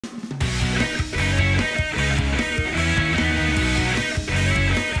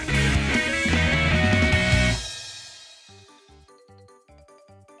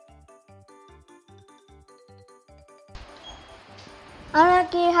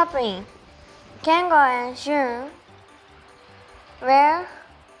happening? Kengo and Shun were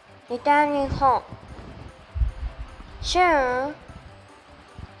returning home. Shun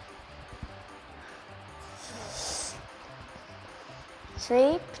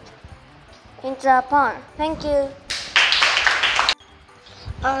slipped into a pond. Thank you.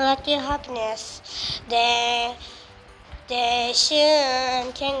 Unlucky happiness. The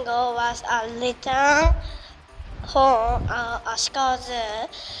Shun Kengo was a return home at Ashikawa Zoo.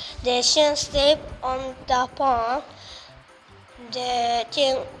 The Shun slipped on the pond.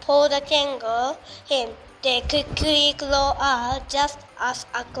 For the Kengo, they quickly crawled out just as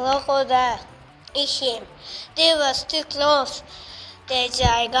a crocodile ate him. They were too close. The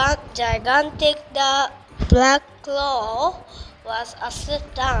gigantic black claw was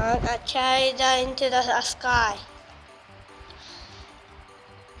slipped down and carried into the sky.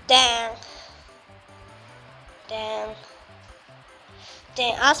 Then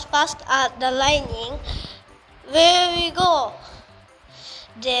as fast as the lightning, where we go?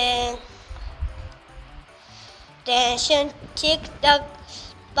 Then Shun kicked the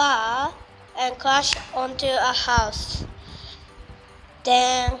bar and crashed onto a house.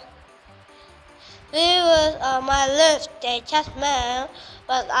 Then we were on my left. The Catman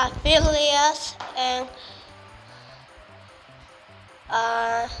was furious and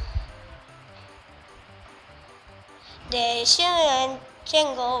the Shun and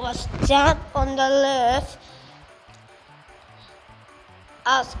Kengo was jumped on the roof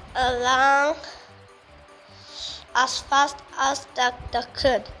as along as fast as they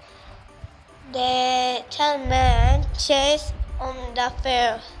could. The Catman chased on the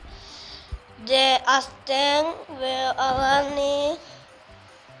field. As they were running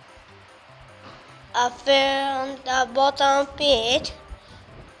from the bottom pit,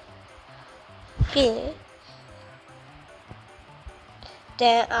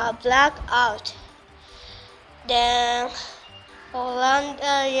 then a blackout. Then around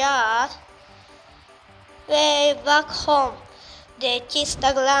the yard, way back home, they kissed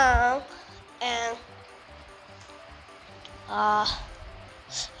the ground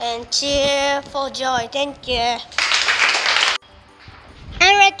and cheer for joy. Thank you.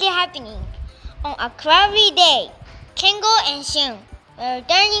 Unlucky happening. On a cloudy day, Kengo and Shun were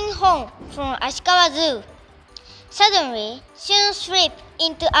returning home from Ashikawa Zoo. Suddenly, Shun slipped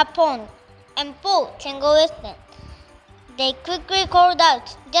into a pond and pulled Kengo with them. They quickly crawled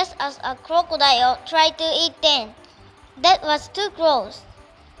out just as a crocodile tried to eat them. That was too close.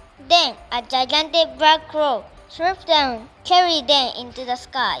 Then a gigantic black claw swooped down, carried them into the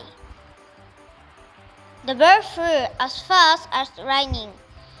sky. The bird flew as fast as lightning.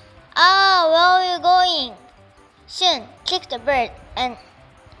 Ah, where are you going? Shun kicked the bird and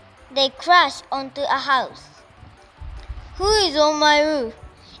they crashed onto a house. Who is on my roof?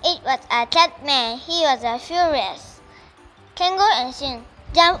 It was a Catman. He was furious. Kengo and Shun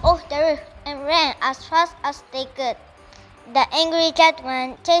jumped off the roof and ran as fast as they could. The angry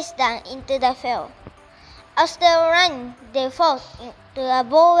Catman chased them into the field. As they ran, they fell into a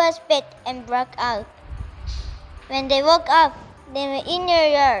bowler's pit and broke out. When they woke up, they were in their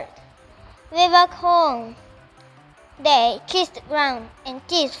yard. Way back home, they kissed the ground and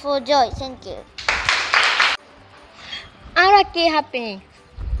cheered for joy. Thank you. Unlucky happening.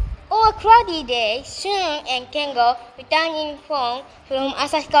 On a cloudy day, Shun and Kengo returning home from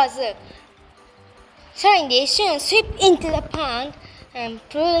Ashikawa Zoo. Suddenly, Shun slipped into the pond and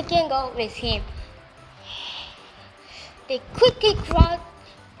pulled Kengo with him. They quickly crawled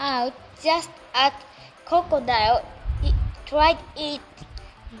out just as crocodile tried to eat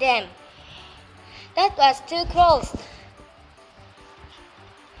them. That was too close.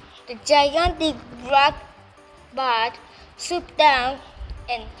 The gigantic black bird swooped down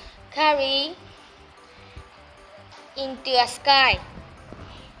and carried into the sky.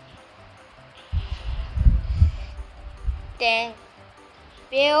 Then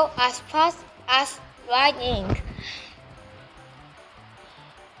flew as fast as lightning.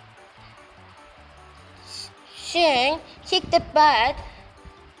 Shun kicked the bird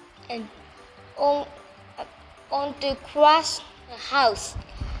and onto crashed the house.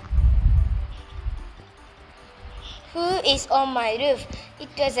 Who is on my roof? It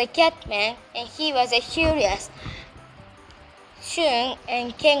was a Catman, and he was furious. Shun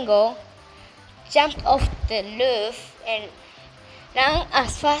and Kengo jumped off the roof and ran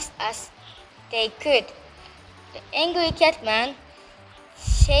as fast as they could. The angry Catman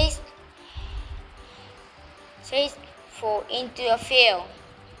chased into a field.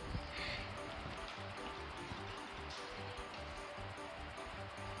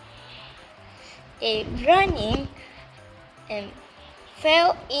 They running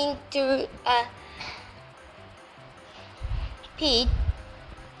fell into a pit,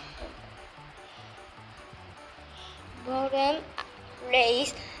 bottom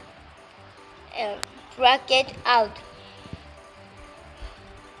raised and dragged out.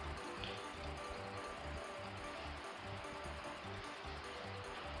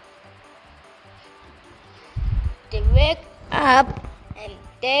 They woke up and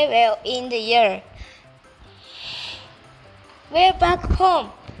they were in the air. We're back home.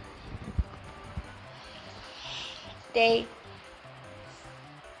 They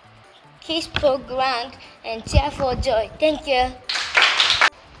kissed for ground and cheered for joy. Thank you.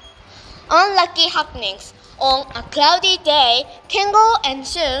 Unlucky happenings. On a cloudy day, Kengo and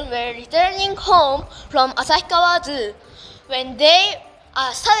Shun were returning home from Asahikawa Zoo when they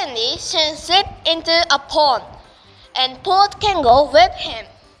suddenly Shun slipped into a pond and pulled Kengo with him.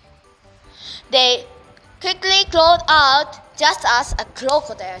 They quickly crawled out just as a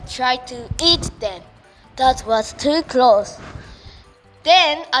crocodile tried to eat them. That was too close.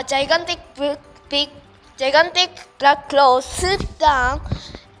 Then a gigantic black claw swooped down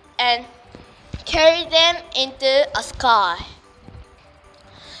and carried them into a sky.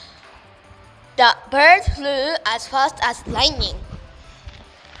 The bird flew as fast as lightning.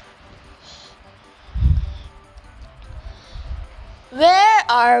 Where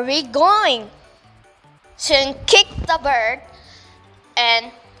are we going? Shun kicked the bird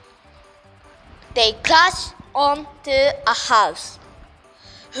and they crashed onto a house.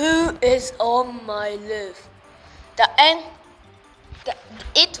 Who is on my roof?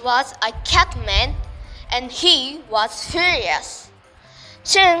 It was a catman and he was furious.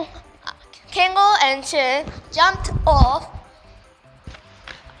 Kengo and Shun jumped off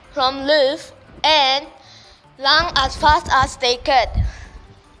from roof and ran as fast as they could.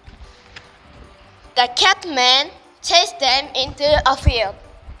 The catman chased them into a field.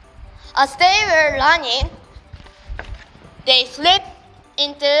 As they were running, they slipped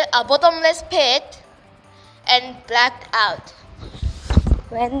into a bottomless pit and blacked out.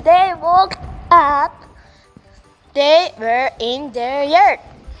 When they woke up, they were in their yard.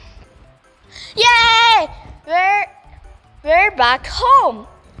 Yay! We're back home.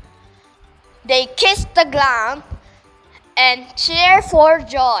 They kissed the ground and cheered for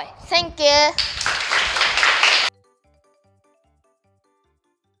joy. Thank you.